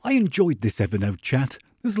I enjoyed this Evernote chat.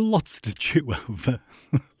 There's lots to chew over.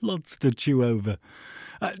 Lots to chew over.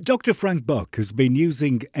 Dr. Frank Buck has been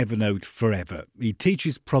using Evernote forever. He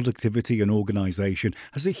teaches productivity and organisation,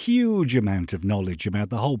 has a huge amount of knowledge about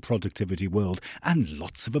the whole productivity world, and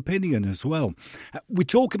lots of opinion as well. We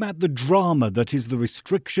talk about the drama that is the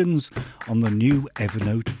restrictions on the new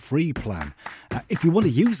Evernote free plan. If we want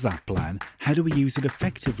to use that plan, how do we use it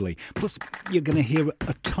effectively? Plus, you're going to hear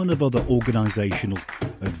a ton of other organisational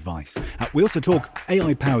advice. We also talk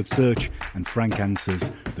AI-powered search, and Frank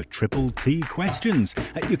answers the triple T questions.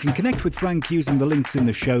 You can connect with Frank using the links in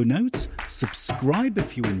the show notes. Subscribe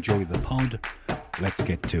if you enjoy the pod. Let's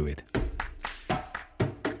get to it.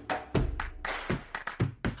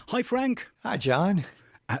 Hi, Frank. Hi, John.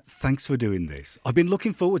 Thanks for doing this. I've been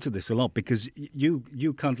looking forward to this a lot because you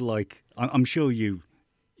kind of like, I'm sure you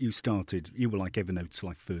were like Evernote's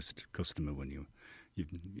like first customer when you've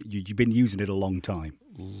been using it a long time.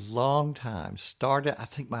 Long time. I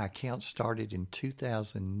think my account started in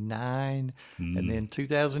 2009, and then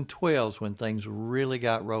 2012 is when things really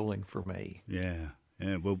got rolling for me. Yeah.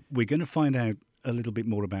 Well, we're going to find out a little bit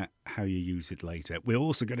more about how you use it later. We're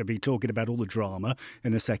also going to be talking about all the drama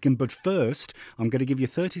in a second, but first, I'm going to give you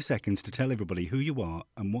 30 seconds to tell everybody who you are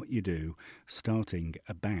and what you do, starting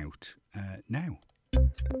about now.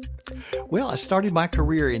 Well, I started my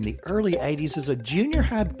career in the early 80s as a junior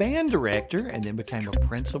high band director and then became a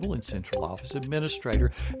principal and central office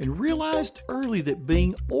administrator and realized early that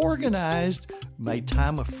being organized made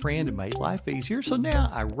time a friend and made life easier. So now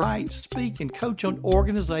I write, speak, and coach on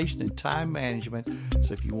organization and time management.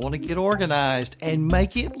 So if you want to get organized and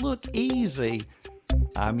make it look easy,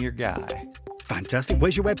 I'm your guy. Fantastic.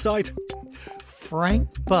 Where's your website?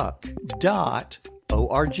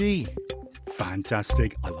 frankbuck.org.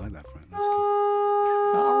 Fantastic. I like that, friends.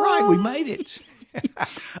 All right, we made it.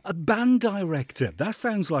 A band director. That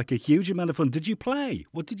sounds like a huge amount of fun. Did you play?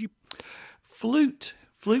 What did you... Flute.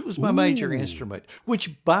 Flute was my major instrument,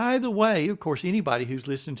 which, by the way, of course, anybody who's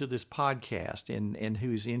listening to this podcast and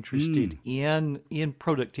who's interested in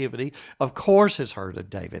productivity, of course, has heard of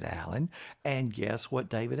David Allen. And guess what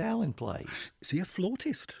David Allen plays? Is he a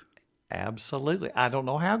flautist? Absolutely. I don't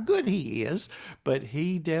know how good he is, but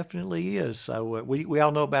he definitely is. So we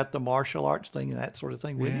all know about the martial arts thing and that sort of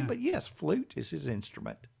thing with him. But yes, flute is his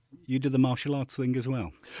instrument. You do the martial arts thing as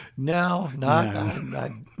well? No.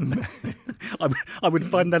 I would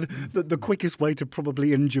find that the quickest way to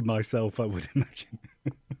probably injure myself, I would imagine.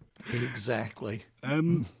 Exactly.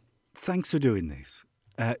 Thanks for doing this.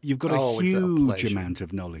 You've got a huge amount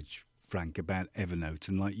of knowledge, Frank, about Evernote,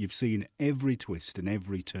 and like you've seen every twist and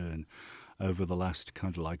every turn over the last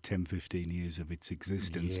kind of like 10, 15 years of its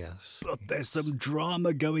existence. Yes. But there's some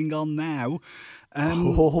drama going on now.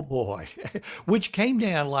 Oh, boy. Which came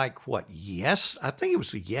down like, what, yes? I think it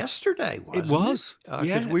was yesterday, wasn't it? It was,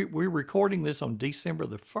 Because we're recording this on December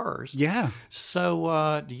the 1st. Yeah.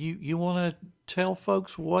 So do you want to tell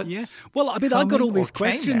folks what's Well, I mean, I got all these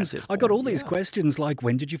questions. I got all these questions like,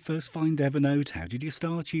 when did you first find Evernote? How did you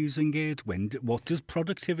start using it? What does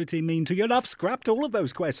productivity mean to you? And I've scrapped all of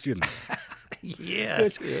those questions.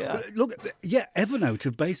 Yes. Look, Evernote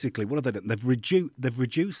have basically, what have they done? They've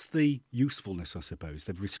reduced the usefulness, I suppose.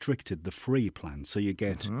 They've restricted the free plan. So you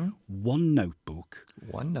get one notebook.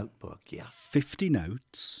 50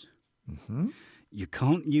 notes. Mm-hmm. You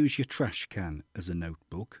can't use your trash can as a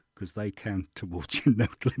notebook because they count towards your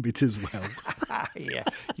note limit as well. Yeah,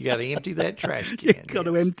 you got to empty that trash can. You've got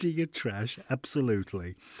to empty your trash,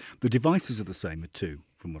 absolutely. The devices are the same at 2,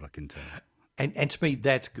 from what I can tell. And to me,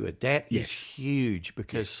 that's good. That is huge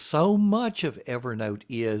because so much of Evernote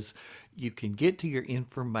is you can get to your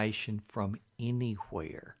information from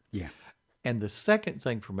anywhere. Yeah. And the second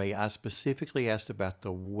thing for me, I specifically asked about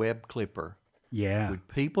the web clipper. Yeah. Would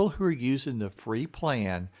people who are using the free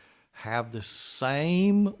plan have the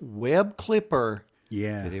same web clipper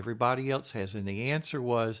that everybody else has? And the answer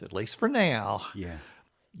was, at least for now,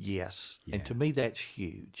 yes. Yeah. And to me, that's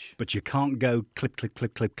huge. But you can't go clip, clip,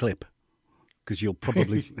 clip, clip, clip. Because you'll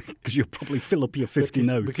probably fill up your 50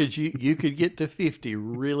 notes. Because you could get to 50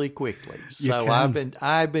 really quickly. So can.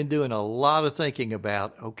 I've been doing a lot of thinking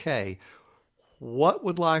about, okay, what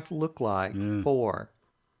would life look like for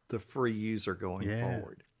the free user going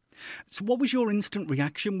forward? So what was your instant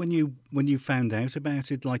reaction when you found out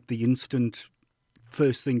about it? Like the instant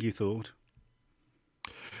first thing you thought?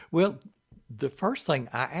 Well, the first thing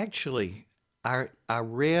I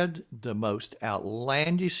read the most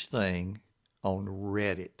outlandish thing on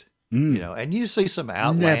Reddit, and you see some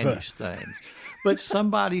outlandish things, but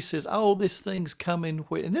somebody says, "Oh, this thing's coming,"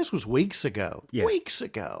 and this was weeks ago,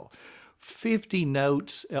 50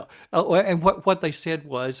 notes. And what they said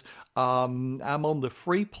was, I'm on the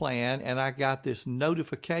free plan, and I got this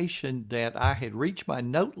notification that I had reached my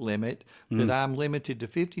note limit, that I'm limited to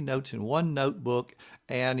 50 notes in one notebook,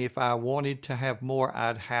 and if I wanted to have more,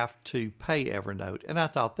 I'd have to pay Evernote. And I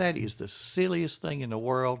thought, that is the silliest thing in the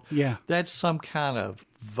world. Yeah. That's some kind of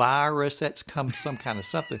virus. That's some kind of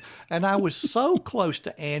something. And I was so close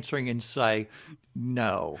to answering and say,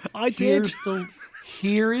 no. I did.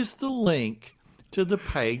 Here is the link to the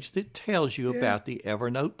page that tells you about the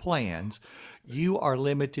Evernote plans. You are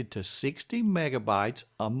limited to 60 megabytes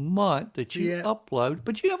a month that you upload,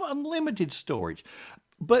 but you have unlimited storage.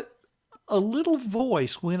 But a little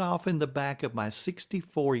voice went off in the back of my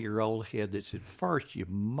 64-year-old head that said, first, you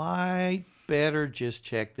might better just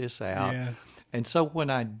check this out. Yeah. And so when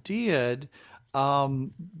I did,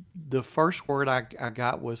 the first word I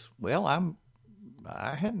got was, well,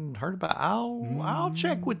 I hadn't heard about it. I'll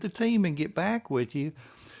check with the team and get back with you.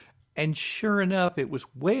 And sure enough, it was,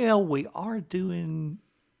 well, we are doing,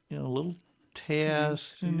 a little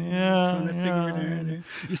test. Trying to figure it out.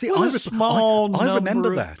 You see, I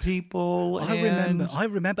remember that. People. I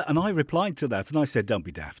remember, and I replied to that, and I said, don't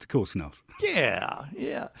be daft. Of course not. Yeah.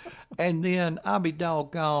 And then I'll be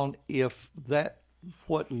doggone if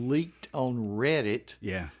what leaked on Reddit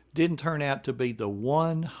didn't turn out to be the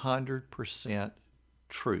 100%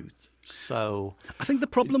 truth. So I think the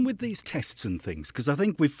problem with these tests and things, because I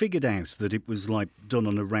think we've figured out that it was like done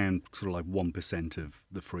on around sort of like 1% of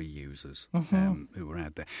the free users who were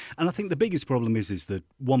out there. And I think the biggest problem is that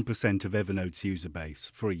 1% of Evernote's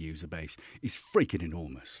free user base, is freaking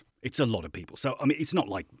enormous. It's a lot of people. So, I mean, it's not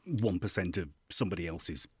like 1% of somebody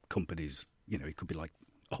else's company's, it could be like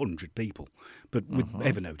 100 people. But with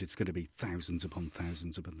Evernote, it's going to be thousands upon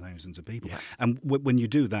thousands upon thousands of people. Yeah. And when you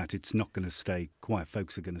do that, it's not going to stay quiet.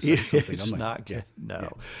 Folks are going to say something. It's not good. No.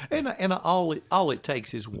 Yeah. And all it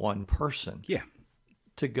takes is one person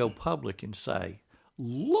to go public and say,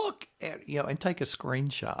 look at, and take a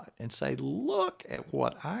screenshot and say, look at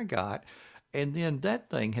what I got. And then that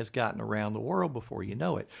thing has gotten around the world before you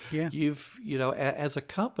know it. Yeah. As a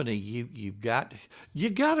company, you got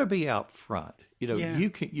to be out front. You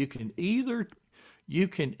can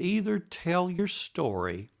either tell your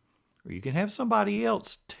story, or you can have somebody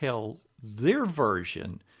else tell their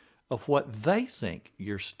version of what they think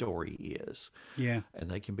your story is. Yeah. And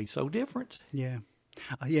they can be so different. Yeah.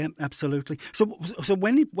 Yeah, absolutely. So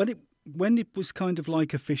when it was kind of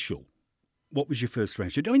like official, what was your first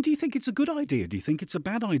reaction? I mean, do you think it's a good idea? Do you think it's a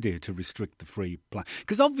bad idea to restrict the free plan?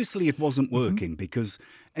 Because obviously it wasn't working because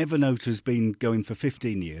Evernote has been going for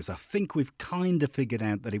 15 years. I think we've kind of figured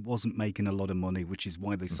out that it wasn't making a lot of money, which is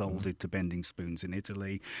why they sold it to Bending Spoons in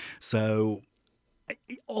Italy. So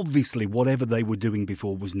obviously whatever they were doing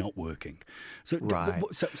before was not working. So,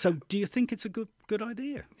 so do you think it's a good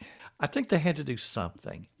idea? I think they had to do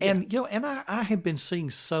something. And and I have been seeing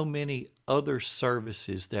so many other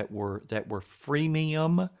services that were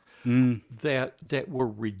freemium that were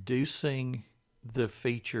reducing the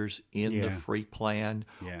features in the free plan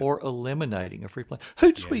or eliminating a free plan.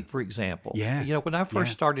 Hootsuite, for example. Yeah. When I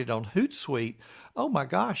first started on Hootsuite, oh my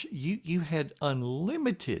gosh, you had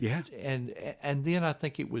unlimited. Yeah. And then I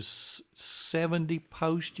think it was 70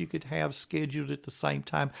 posts you could have scheduled at the same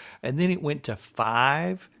time. And then it went to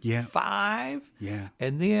 5. Yeah. 5. Yeah.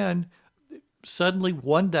 And then suddenly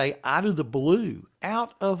one day out of the blue,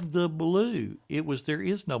 it was there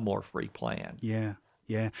is no more free plan. Yeah.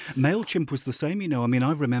 Yeah, MailChimp was the same, I mean,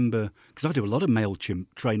 I remember, because I do a lot of MailChimp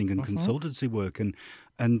training and consultancy work, and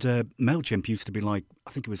MailChimp used to be like, I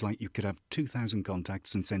think it was like you could have 2,000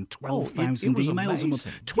 contacts and send 12,000 emails a month.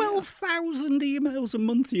 12,000 emails a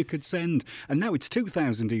month you could send, and now it's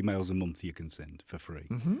 2,000 emails a month you can send for free.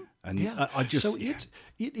 And I just... So it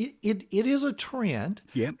is a trend,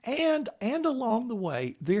 and along the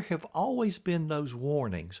way, there have always been those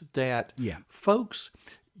warnings that folks...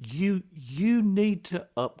 You need to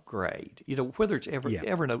upgrade, whether it's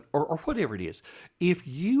Evernote or whatever it is. If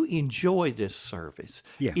you enjoy this service,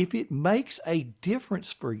 if it makes a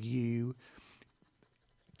difference for you,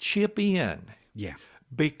 chip in. Yeah.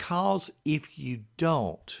 Because if you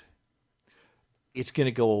don't, it's going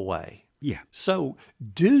to go away. Yeah. So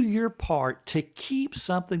do your part to keep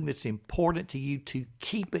something that's important to you, to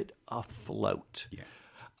keep it afloat. Yeah.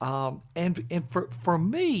 And for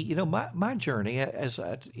me, my journey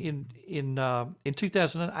in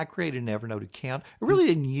 2009, I created an Evernote account. I really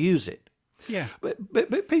didn't use it. Yeah.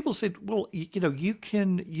 But people said, well, you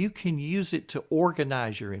can use it to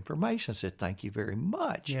organize your information. I said, thank you very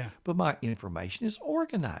much. Yeah. But my information is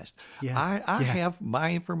organized. Yeah. I have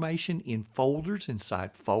my information in folders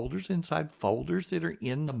inside folders that are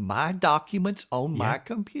in my documents on my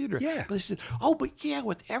computer. Yeah. But they said, oh, but yeah,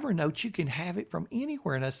 with Evernote, you can have it from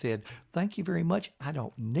anywhere. And I said, thank you very much. I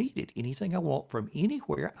don't need it. Anything I want from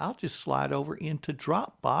anywhere, I'll just slide over into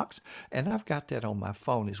Dropbox, and I've got that on my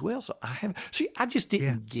phone as well. So I just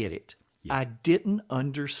didn't get it. Yeah. I didn't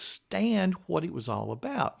understand what it was all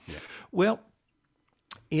about. Yeah. Well,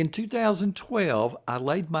 in 2012, I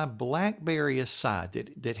laid my BlackBerry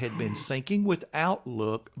aside that had been syncing with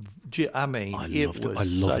Outlook. I mean, it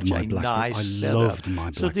was such a nice setup. I loved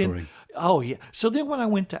my BlackBerry. So then when I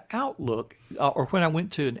went to Outlook, or when I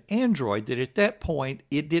went to an Android, that at that point,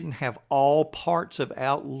 it didn't have all parts of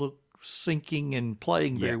Outlook syncing and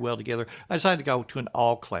playing very well together. I decided to go to an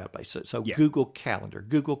all cloud-based. So Google Calendar,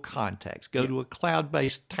 Google Contacts, go to a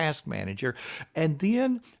cloud-based task manager. And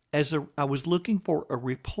then I was looking for a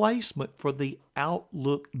replacement for the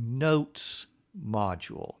Outlook Notes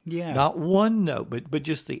module. Yeah. Not OneNote, but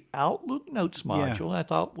just the Outlook Notes module. Yeah. And I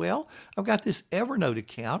thought, well, I've got this Evernote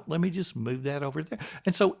account. Let me just move that over there.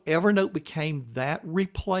 And so Evernote became that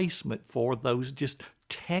replacement for those just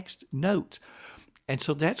text notes. And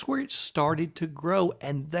so that's where it started to grow.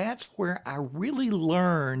 And that's where I really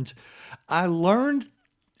learned. I learned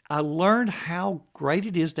how great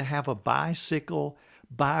it is to have a bicycle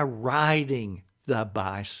by riding the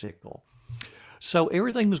bicycle. So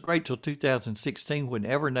everything was great till 2016 when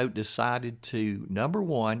Evernote decided to, number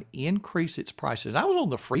one, increase its prices. I was on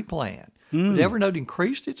the free plan, but Evernote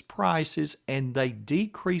increased its prices and they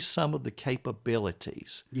decreased some of the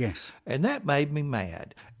capabilities. Yes. And that made me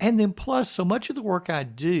mad. And then plus, so much of the work I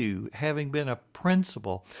do, having been a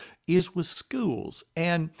principal, is with schools.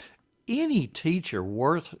 And any teacher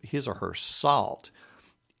worth his or her salt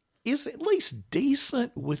is at least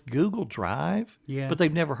decent with Google Drive, but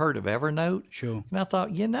they've never heard of Evernote. Sure. And I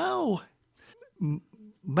thought,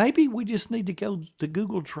 maybe we just need to go the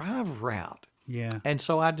Google Drive route. Yeah. And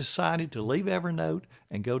so I decided to leave Evernote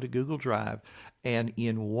and go to Google Drive. And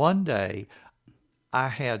in one day, I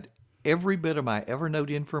had every bit of my Evernote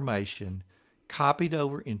information copied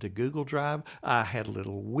over into Google Drive. I had a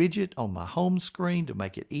little widget on my home screen to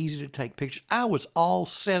make it easy to take pictures. I was all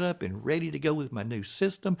set up and ready to go with my new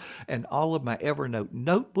system, and all of my Evernote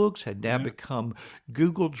notebooks had now become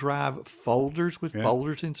Google Drive folders with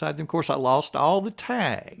folders inside them. Of course, I lost all the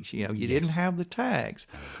tags. You didn't have the tags.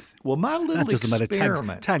 Well, my little that doesn't experiment...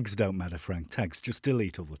 matter. Tags don't matter, Frank. Tags, just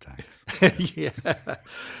delete all the tags. Yeah.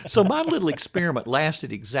 So my little experiment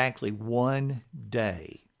lasted exactly one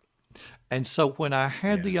day. And so when I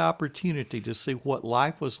had the opportunity to see what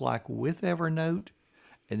life was like with Evernote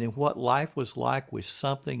and then what life was like with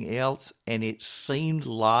something else, and it seemed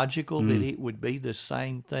logical that it would be the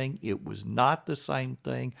same thing, it was not the same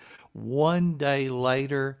thing. One day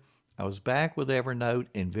later, I was back with Evernote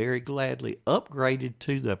and very gladly upgraded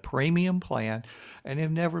to the premium plan and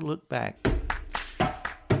have never looked back.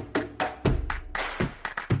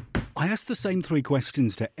 I ask the same three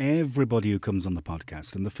questions to everybody who comes on the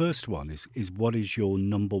podcast. And the first one is what is your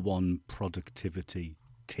number one productivity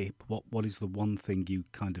tip? What is the one thing you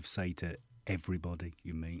kind of say to everybody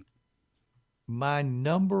you meet? My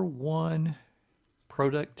number one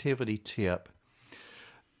productivity tip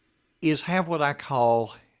is have what I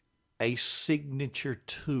call a signature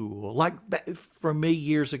tool. Like for me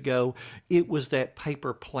years ago, it was that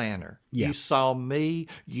paper planner. Yeah. You saw me,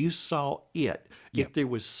 you saw it. Yep. If there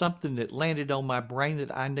was something that landed on my brain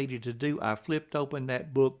that I needed to do, I flipped open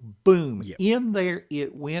that book, boom, Yep. in there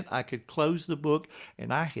it went. I could close the book,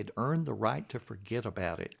 and I had earned the right to forget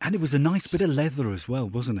about it. And it was a nice bit of leather as well,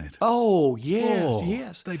 wasn't it? Oh, yes,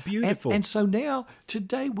 yes. They're beautiful. And so now,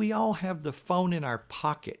 today, we all have the phone in our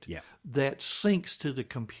pocket Yeah. that syncs to the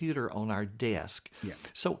computer on our desk. Yeah.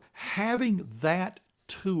 So having that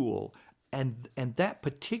tool and that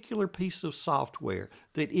particular piece of software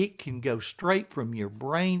that it can go straight from your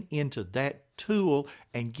brain into that tool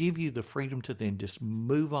and give you the freedom to then just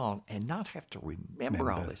move on and not have to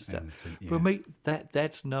remember all this stuff. For me,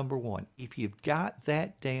 that's number one. If you've got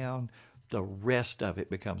that down, the rest of it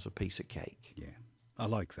becomes a piece of cake. Yeah, I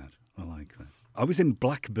like that. I was in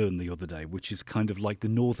Blackburn the other day, which is kind of like the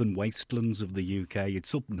northern wastelands of the UK.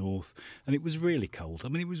 It's up north, and it was really cold. I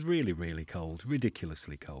mean, it was really, really cold,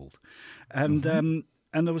 ridiculously cold. And and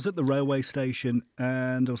I was at the railway station,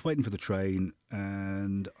 and I was waiting for the train,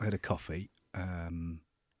 and I had a coffee,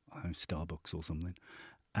 Starbucks or something,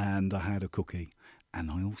 and I had a cookie, and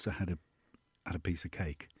I also had a piece of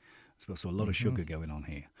cake. So a lot of sugar going on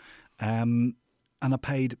here. and I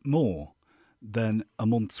paid more than a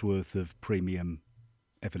month's worth of premium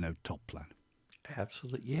Evernote top plan.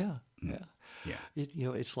 Absolutely, yeah, yeah. Yeah.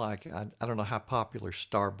 It's like I don't know how popular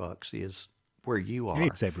Starbucks is where you are.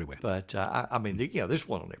 It's everywhere. But I mean, there's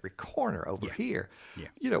one on every corner over here.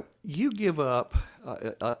 Yeah. You give up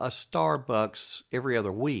a Starbucks every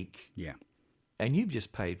other week. Yeah. And you've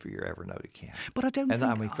just paid for your Evernote account. But I don't think...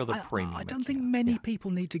 I mean, for the premium I don't account. think many people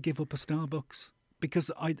need to give up a Starbucks because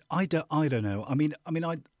I don't know. I mean,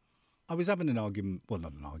 I was having an argument, well,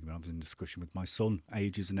 not an argument, I was in a discussion with my son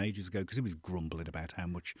ages and ages ago because he was grumbling about how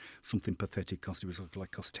much something pathetic cost. It was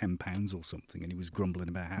like cost £10 or something, and he was grumbling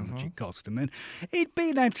about how much it cost. And then he'd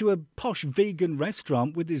been out to a posh vegan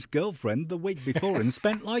restaurant with his girlfriend the week before and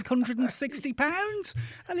spent like £160.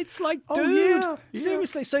 And it's like, dude,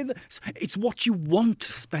 seriously. So it's what you want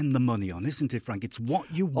to spend the money on, isn't it, Frank? It's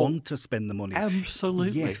what you want to spend the money on.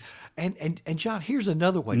 Absolutely. Yes. And John, here's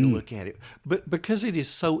another way to look at it. But because it is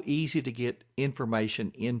so easy to get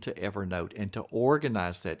information into Evernote and to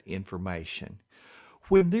organize that information,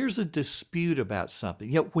 when there's a dispute about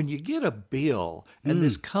something, when you get a bill and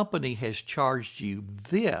this company has charged you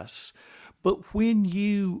this, but when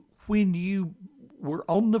you were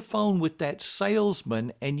on the phone with that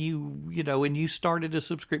salesman and you started a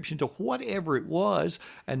subscription to whatever it was,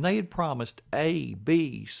 and they had promised A,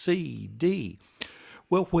 B, C, D.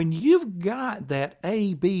 Well, when you've got that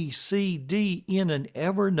A, B, C, D in an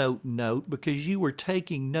Evernote note because you were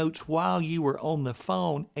taking notes while you were on the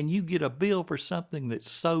phone and you get a bill for something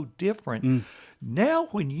that's so different, now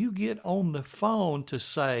when you get on the phone to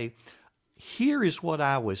say, here is what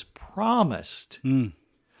I was promised,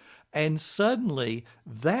 and suddenly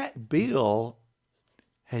that bill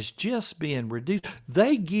has just been reduced.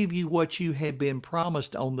 They give you what you had been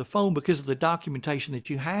promised on the phone because of the documentation that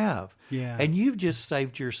you have. Yeah. And you've just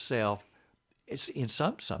saved yourself,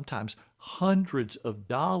 sometimes hundreds of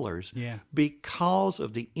dollars because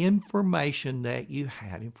of the information that you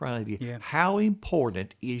had in front of you. Yeah. How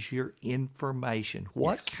important is your information?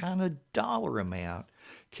 What kind of dollar amount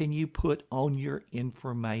can you put on your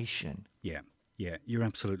information? Yeah, you're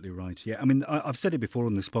absolutely right. Yeah, I mean, I've said it before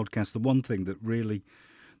on this podcast. The one thing that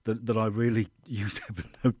I really use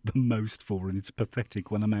Evernote the most for, and it's pathetic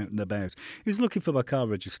when I'm out and about, is looking for my car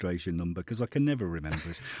registration number because I can never remember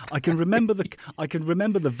it. I can remember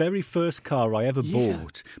the very first car I ever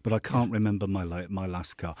bought, but I can't remember my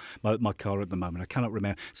last car, my car at the moment. I cannot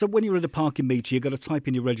remember. So when you're at a parking meter, you've got to type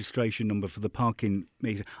in your registration number for the parking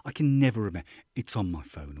meter. I can never remember. It's on my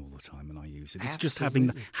phone all the time, and I use it. It's just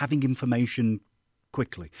having information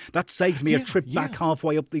quickly. That saved me a trip back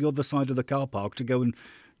halfway up the other side of the car park to go and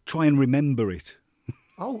try and remember it.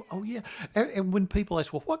 Oh, yeah. And when people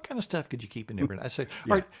ask, well, what kind of stuff could you keep in Evernote? I say,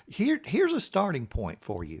 all right, here's a starting point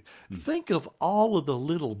for you. Think of all of the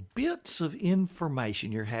little bits of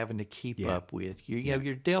information you're having to keep up with.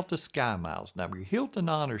 Your Delta Sky Miles number, your Hilton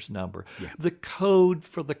Honors number, the code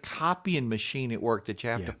for the copying machine at work that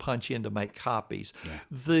you have to punch in to make copies,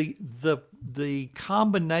 the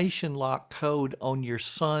combination lock code on your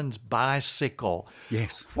son's bicycle.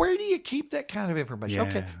 Yes. Where do you keep that kind of information? Yeah.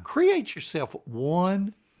 Okay, create yourself one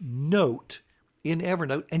note in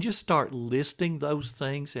Evernote and just start listing those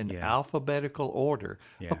things in alphabetical order.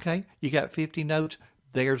 Yeah. Okay, you got 50 notes.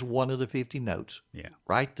 There's one of the 50 notes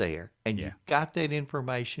right there. And you got that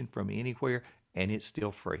information from anywhere, and it's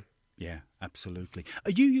still free. Yeah, absolutely.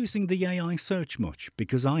 Are you using the AI search much?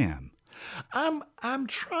 Because I am. I'm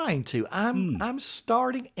trying to. I'm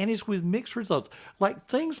starting, and it's with mixed results. Like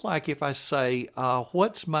things like if I say,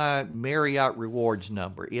 "What's my Marriott rewards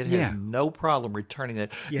number?" It has no problem returning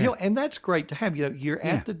that. Yeah. And that's great to have. You're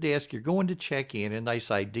at the desk, you're going to check in, and they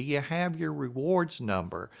say, "Do you have your rewards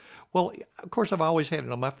number?" Well, of course, I've always had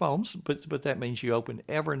it on my phones, but that means you open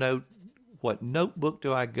Evernote. What notebook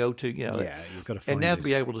do I go to? You've got to find and now it. to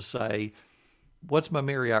be able to say, what's my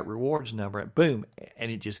Marriott rewards number? Boom. And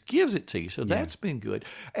it just gives it to you. So that's been good.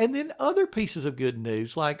 And then other pieces of good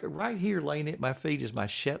news, like right here laying at my feet is my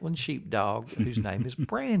Shetland sheepdog, whose name is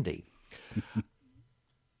Brandy.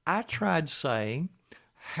 I tried saying,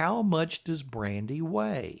 how much does Brandy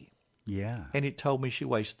weigh? Yeah. And it told me she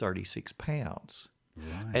weighs 36 pounds.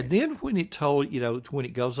 Right. And then when it when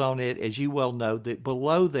it goes on it, as you well know, that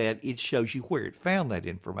below that, it shows you where it found that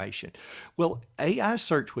information. Well, AI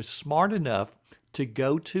Search was smart enough to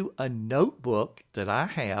go to a notebook that I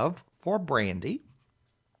have for Brandy,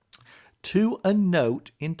 to a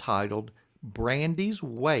note entitled Brandy's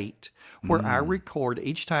Weight, where I record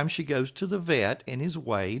each time she goes to the vet and is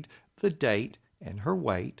weighed, the date and her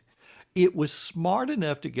weight. It was smart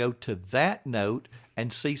enough to go to that note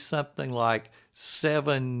and see something like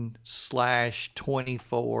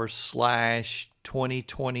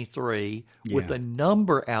 7/24/2023 with Yeah. a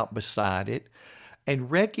number out beside it,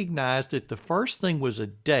 and recognize that the first thing was a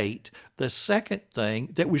date, the second thing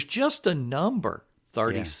that was just a number,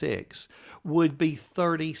 36, would be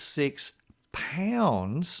 36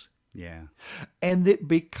 pounds, Yeah. and that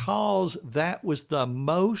because that was the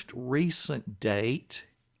most recent date,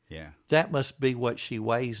 Yeah. that must be what she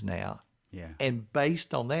weighs now. Yeah. And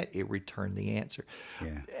based on that, it returned the answer.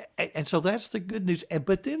 Yeah. And so that's the good news.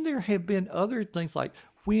 But then there have been other things like,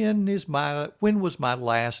 when was my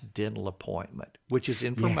last dental appointment, which is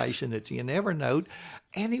information that's in Evernote,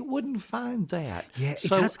 and it wouldn't find that. Yeah,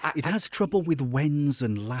 So it has trouble with whens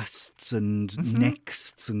and lasts and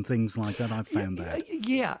nexts and things like that. I've found that.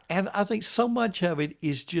 Yeah, and I think so much of it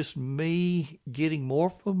is just me getting more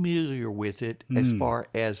familiar with it as far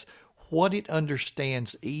as what it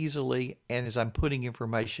understands easily, and as I'm putting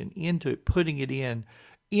information into it, putting it in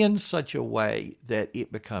such a way that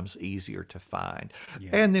it becomes easier to find.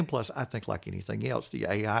 And then plus, I think like anything else, the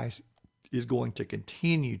AI is going to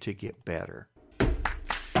continue to get better.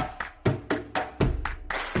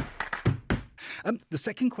 The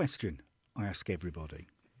second question I ask everybody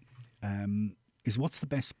is, what's the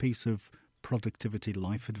best piece of productivity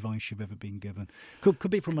life advice you've ever been given?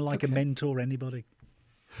 Could be from a mentor, anybody.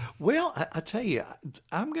 Well, I tell you,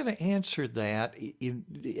 I'm going to answer that,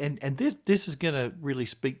 and this is going to really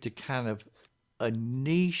speak to kind of a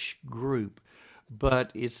niche group, but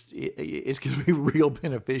it's going to be real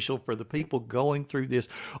beneficial for the people going through this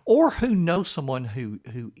or who know someone who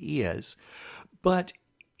is. But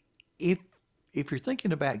if you're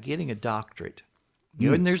thinking about getting a doctorate,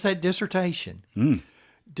 and there's that dissertation.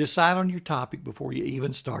 Decide on your topic before you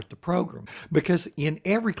even start the program, because in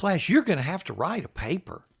every class you're going to have to write a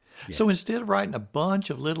paper. So instead of writing a bunch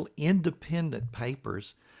of little independent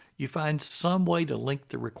papers, you find some way to link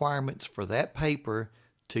the requirements for that paper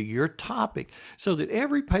to your topic so that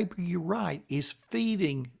every paper you write is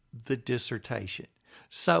feeding the dissertation.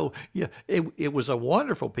 So it was a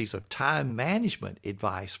wonderful piece of time management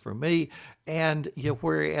advice for me. And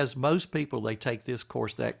whereas most people, they take this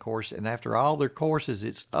course, that course, and after all their courses,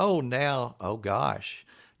 it's, oh gosh,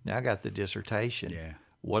 now I got the dissertation. Yeah.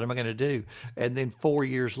 What am I going to do? And then 4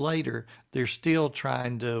 years later, they're still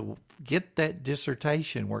trying to get that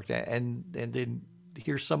dissertation worked out. And then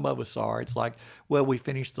here some of us are. It's like, well, we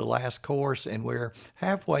finished the last course and we're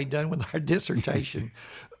halfway done with our dissertation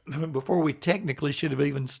before we technically should have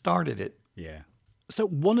even started it. Yeah. So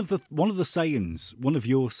one of your sayings, one of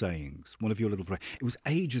your little phrases, it was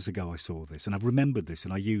ages ago I saw this, and I've remembered this,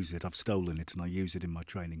 and I use it. I've stolen it, and I use it in my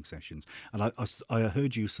training sessions. And I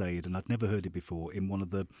heard you say it, and I'd never heard it before in one of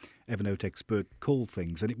the Evernote expert call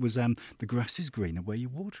things, and it was the grass is greener where you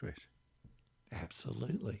water it.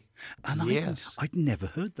 Absolutely. And yes. I'd never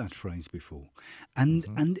heard that phrase before.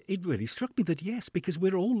 And it really struck me that, yes, because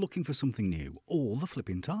we're all looking for something new all the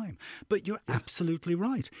flipping time. But you're absolutely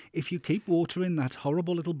right. If you keep watering that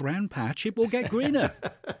horrible little brown patch, it will get greener.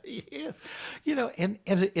 Yeah. And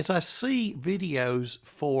as I see videos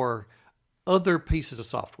for other pieces of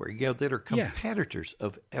software, that are competitors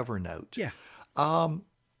of Evernote. Yeah.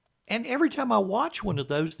 And every time I watch one of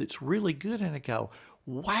those that's really good, and I go,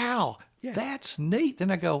 wow, that's neat.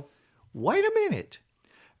 Then I go, wait a minute.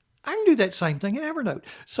 I can do that same thing in Evernote.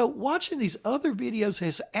 So watching these other videos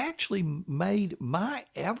has actually made my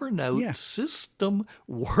Evernote system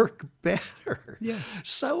work better. Yeah.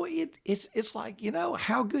 So it's like,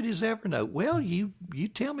 how good is Evernote? Well, you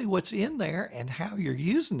tell me what's in there and how you're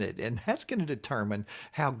using it, and that's going to determine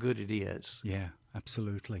how good it is. Yeah,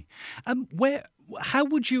 absolutely. How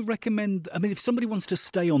would you recommend? I mean, if somebody wants to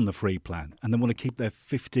stay on the free plan and they want to keep their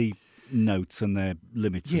 50 notes and their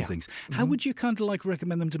limits and things, how would you kind of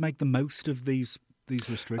recommend them to make the most of these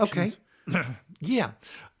restrictions? Okay. Yeah.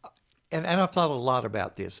 And I've thought a lot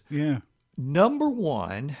about this. Yeah. Number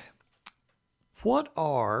one, what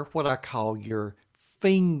I call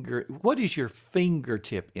what is your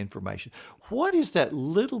fingertip information? What is that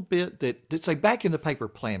little bit that say back in the paper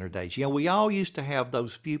planner days? We all used to have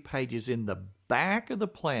those few pages in the back of the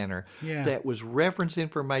planner that was reference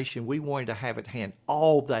information. We wanted to have at hand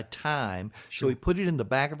all the time. So we put it in the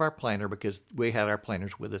back of our planner because we had our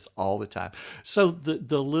planners with us all the time. So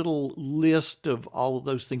the little list of all of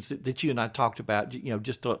those things that you and I talked about,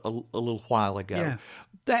 just a little while ago,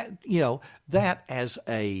 that as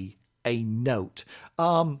a note.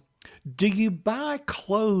 Do you buy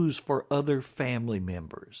clothes for other family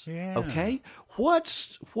members? Yeah. Okay.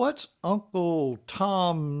 What's Uncle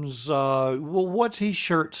Tom's? What's his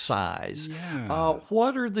shirt size? Yeah.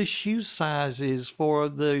 What are the shoe sizes for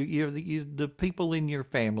the people in your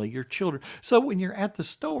family, your children? So when you're at the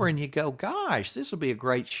store and you go, gosh, this will be a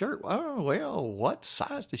great shirt. Oh well, what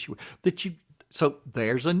size does she wear? So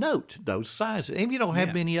there's a note, those sizes. And if you don't have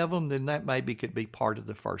Yeah. many of them, then that maybe could be part of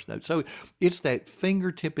the first note. So it's that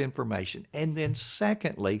fingertip information. And then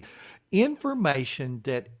secondly, information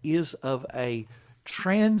that is of a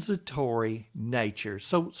transitory nature.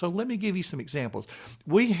 So let me give you some examples.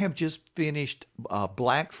 We have just finished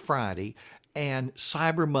Black Friday and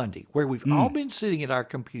Cyber Monday, where we've all been sitting at our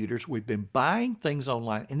computers, we've been buying things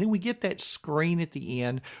online, and then we get that screen at the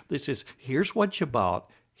end that says, here's what you bought.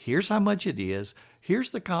 Here's how much it is. Here's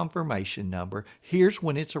the confirmation number. Here's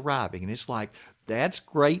when it's arriving. And it's like, that's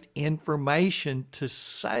great information to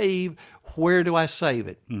save. Where do I save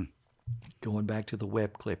it? Going back to the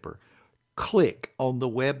web clipper. Click on the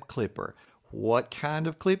web clipper. What kind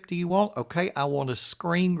of clip do you want? Okay, I want a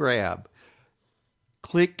screen grab.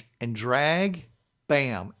 Click and drag.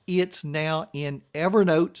 Bam. It's now in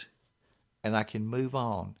Evernote, and I can move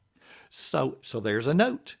on. So there's a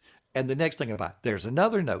note. And the next thing I buy, there's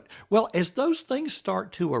another note. Well, as those things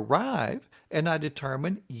start to arrive, and I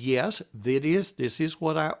determine, yes, this is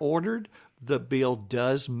what I ordered. The bill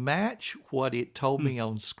does match what it told me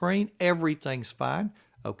on screen. Everything's fine.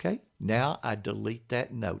 Okay, now I delete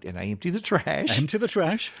that note and I empty the trash. Empty the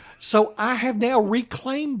trash. So I have now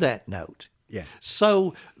reclaimed that note. Yeah.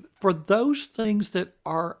 So for those things that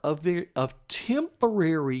are of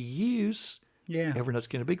temporary use, Yeah. Evernote's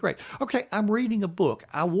going to be great. Okay, I'm reading a book.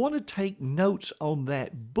 I want to take notes on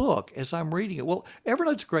that book as I'm reading it. Well,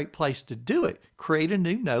 Evernote's a great place to do it. Create a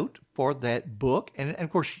new note for that book. And of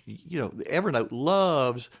course, Evernote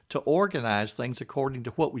loves to organize things according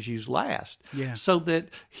to what was used last. Yeah. So that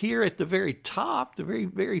here at the very top, the very,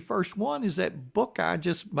 very first one is that book I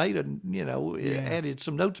just made added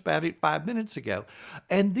some notes about it 5 minutes ago.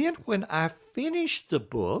 And then when I finish the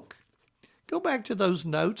book, go back to those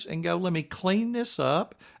notes and go, let me clean this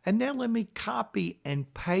up, and now let me copy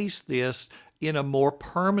and paste this in a more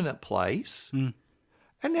permanent place, and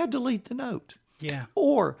now delete the note. Yeah.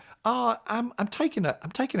 Or I'm taking a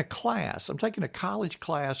class. I'm taking a college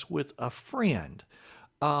class with a friend,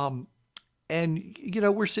 and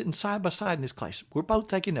we're sitting side by side in this class. We're both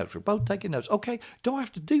taking notes. Okay, don't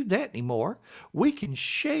have to do that anymore. We can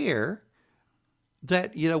share.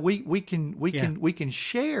 That we can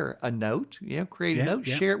share a note, create a note,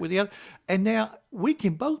 share it with the other, and now we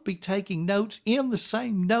can both be taking notes in the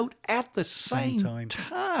same note at the same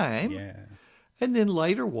time. Yeah. And then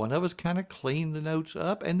later, one of us kind of clean the notes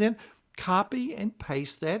up, and then copy and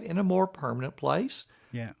paste that in a more permanent place.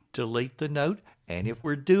 Yeah. Delete the note, and if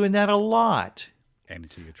we're doing that a lot,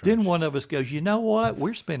 Empty your trash. then one of us goes, you know what?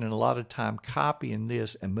 We're spending a lot of time copying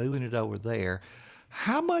this and moving it over there.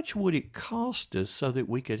 How much would it cost us so that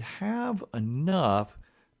we could have enough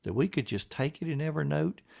that we could just take it in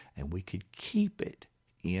Evernote and we could keep it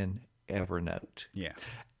in Evernote? Yeah.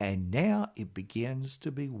 And now it begins to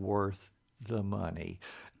be worth the money.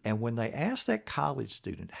 And when they ask that college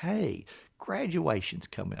student, hey, graduation's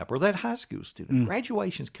coming up, or that high school student,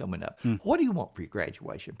 graduation's coming up. What do you want for your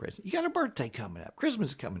graduation present? You got a birthday coming up.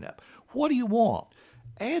 Christmas is coming up. What do you want?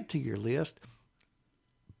 Add to your list,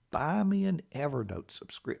 buy me an Evernote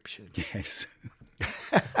subscription. Yes.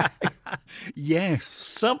 Yes.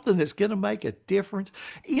 Something that's going to make a difference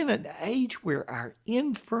in an age where our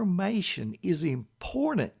information is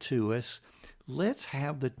important to us. Let's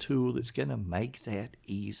have the tool that's going to make that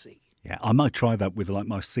easy. Yeah, I might try that with like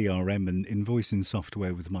my CRM and invoicing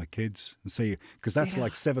software with my kids and see, because that's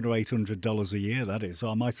like $700 or $800 a year. That is. So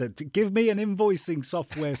I might say, give me an invoicing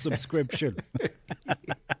software subscription.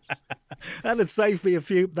 That'd save me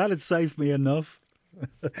That'd save me enough.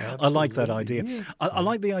 I like that idea. Yeah. I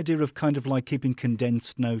like the idea of kind of like keeping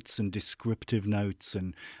condensed notes and descriptive notes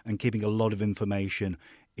and keeping a lot of information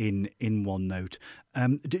in one note.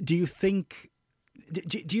 Do you think?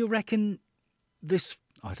 Do you reckon this?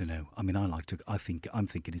 I don't know. I mean, I'm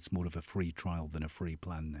thinking it's more of a free trial than a free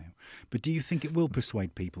plan now. But do you think it will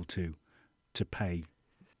persuade people to pay?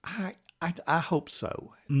 I hope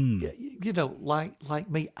so. Like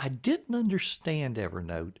me, I didn't understand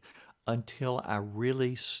Evernote until I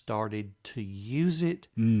really started to use it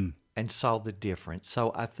and saw the difference.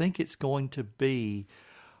 So I think it's going to be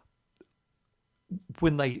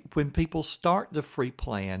when people start the free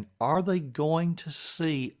plan, are they going to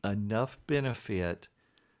see enough benefit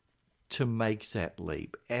to make that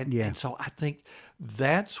leap? And so I think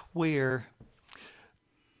that's where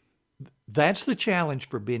That's the challenge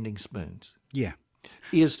for bending spoons. Yeah.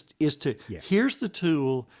 Is to Yeah. Here's the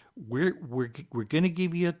tool. We're going to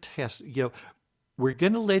give you a test. We're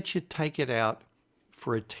going to let you take it out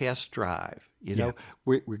for a test drive.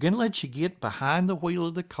 We're going to let you get behind the wheel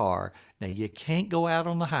of the car. Now you can't go out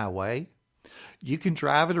on the highway. You can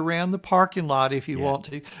drive it around the parking lot if you want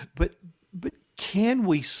to, but can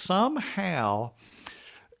we somehow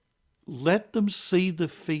let them see the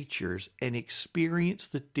features and experience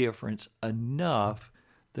the difference enough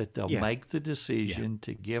that they'll make the decision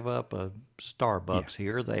to give up a Starbucks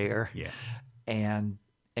here or there and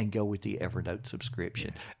go with the Evernote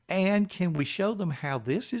subscription? And can we show them how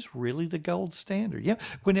this is really the gold standard?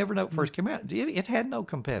 When Evernote first came out, it had no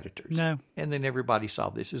competitors. No. And then everybody saw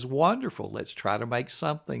this is wonderful. Let's try to make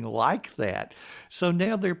something like that. So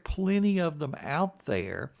now there are plenty of them out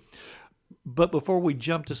there. But before we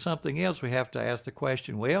jump to something else, we have to ask the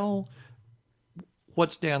question, well,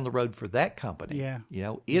 what's down the road for that company?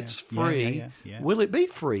 It's free. Will it be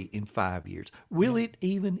free in 5 years? Will it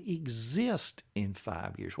even exist in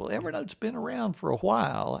 5 years? Well, Evernote's been around for a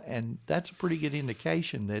while, and that's a pretty good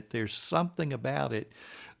indication that there's something about it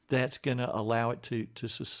that's going to allow it to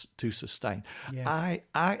sustain. I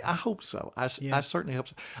hope so. I certainly hope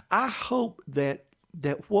so. I hope that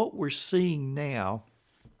what we're seeing now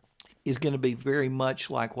is going to be very much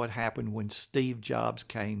like what happened when Steve Jobs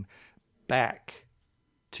came back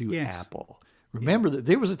to Apple. Remember that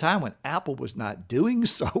there was a time when Apple was not doing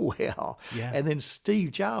so well. And then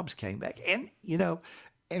Steve Jobs came back. And,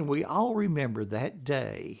 and we all remember that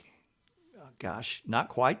day, not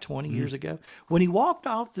quite 20 years ago, when he walked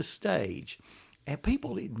off the stage and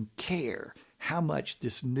people didn't care how much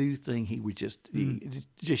this new thing he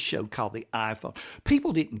just showed called the iPhone.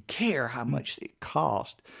 People didn't care how much it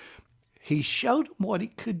cost. He showed them what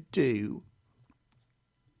it could do.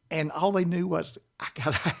 And all they knew was, I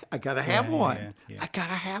gotta have one. I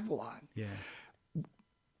gotta have one.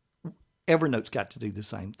 Evernote's got to do the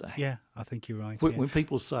same thing. Yeah, I think you're right. When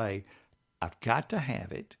people say, I've got to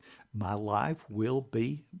have it, my life will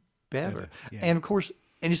be better. And of course,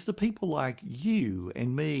 and it's the people like you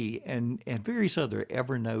and me and various other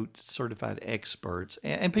Evernote certified experts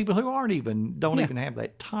and people who don't even have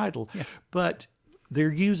that title, but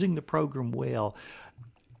they're using the program well.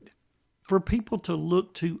 For people to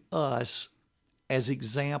look to us as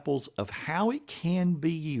examples of how it can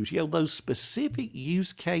be used, those specific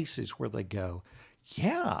use cases where they go,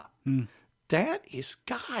 that is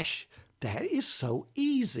so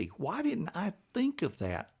easy. Why didn't I think of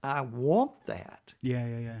that? I want that.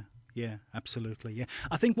 Yeah, absolutely. Yeah,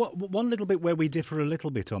 I think one little bit where we differ a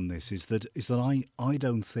little bit on this is that I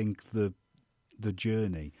don't think the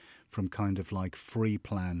journey from kind of like free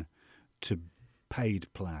plan to paid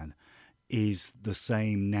plan is the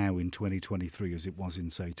same now in 2023 as it was in,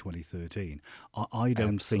 say, 2013. I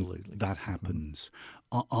don't think that happens.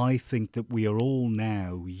 I think that we are all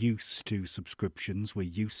now used to subscriptions. We're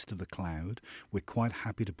used to the cloud. We're quite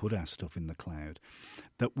happy to put our stuff in the cloud.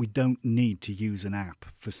 That we don't need to use an app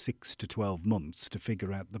for 6 to 12 months to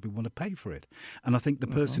figure out that we want to pay for it. And I think the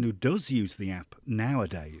person who does use the app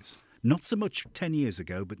nowadays, not so much 10 years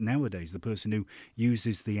ago, but nowadays the person who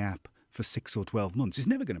uses the app for 6 or 12 months is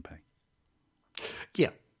never going to pay.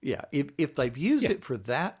 Yeah. If they've used it for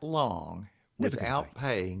that long without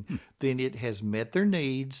paying, then it has met their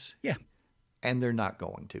needs. And they're not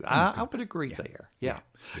going to. I would agree there.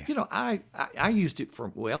 I used it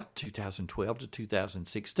from 2012 to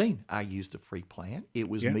 2016. I used a free plan. It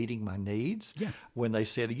was meeting my needs. When they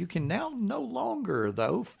said you can now no longer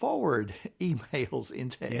forward emails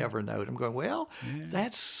into Evernote, I'm going,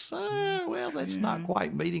 that's not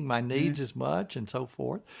quite meeting my needs as much, and so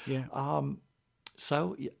forth.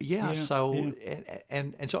 So I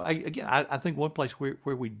think one place where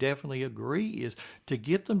we definitely agree is to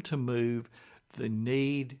get them to move. The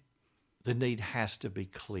need has to be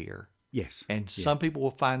clear. And some people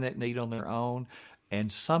will find that need on their own, and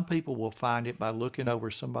some people will find it by looking over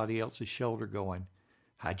somebody else's shoulder going,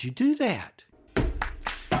 how'd you do that?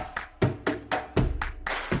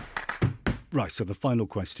 Right, so the final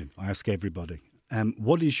question I ask everybody.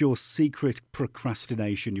 What is your secret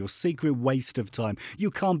procrastination, your secret waste of time? You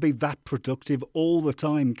can't be that productive all the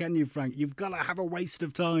time, can you, Frank? You've got to have a waste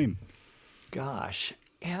of time. Gosh,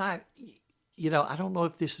 and I don't know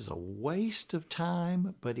if this is a waste of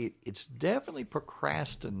time, but it's definitely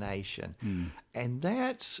procrastination. And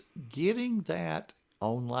that's getting that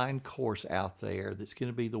online course out there that's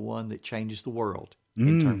going to be the one that changes the world.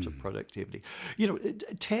 in terms of productivity. You know,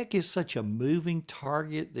 tech is such a moving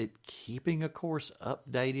target that keeping a course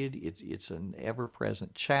updated, it's an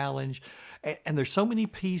ever-present challenge. And there's so many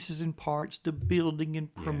pieces and parts to building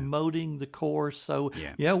and promoting the course. So,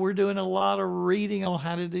 we're doing a lot of reading on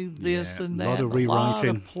how to do this and that. A lot of a lot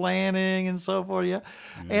rewriting. of planning and so forth,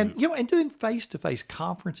 And, and doing face-to-face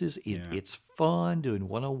conferences, it's fun. Doing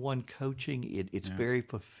one-on-one coaching, it's very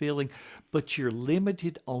fulfilling. But you're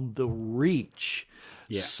limited on the reach.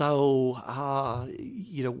 Yeah. So,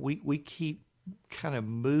 we keep kind of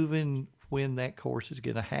moving when that course is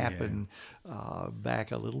going to happen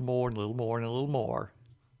back a little more and a little more and a little more.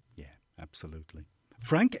 Yeah, absolutely.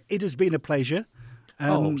 Frank, it has been a pleasure.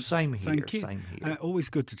 Same here. Thank you. Same here. Always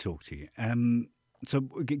good to talk to you. So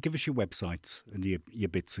give us your websites and your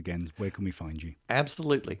bits again. Where can we find you?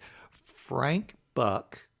 Absolutely.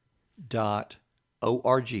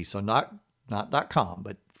 frankbuck.org. So not .com,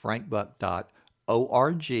 but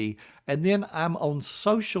frankbuck.org. And then I'm on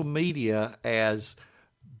social media as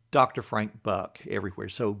Dr. Frank Buck everywhere.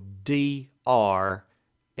 So DrFrankBuck.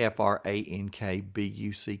 And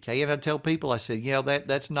I tell people, I said,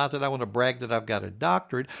 that's not that I want to brag that I've got a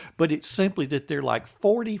doctorate, but it's simply that there are like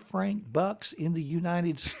 40 Frank Bucks in the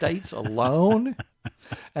United States alone.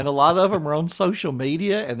 And a lot of them are on social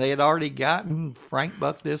media, and they had already gotten Frank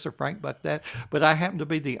Buck this or Frank Buck that. But I happen to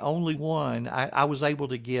be the only one. I was able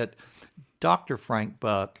to get Dr. Frank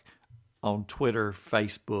Buck on Twitter,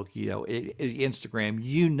 Facebook, Instagram,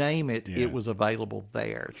 you name it, it was available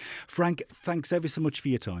there. Frank, thanks ever so much for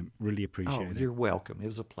your time. Really appreciate it. You're welcome. It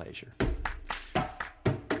was a pleasure.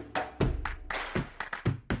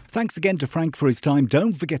 Thanks again to Frank for his time.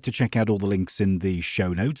 Don't forget to check out all the links in the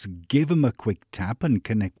show notes. Give him a quick tap and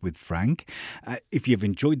connect with Frank. If you've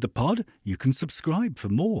enjoyed the pod, you can subscribe for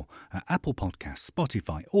more. Apple Podcasts,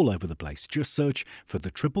 Spotify, all over the place. Just search for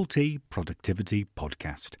the Triple T Productivity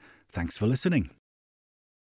Podcast. Thanks for listening.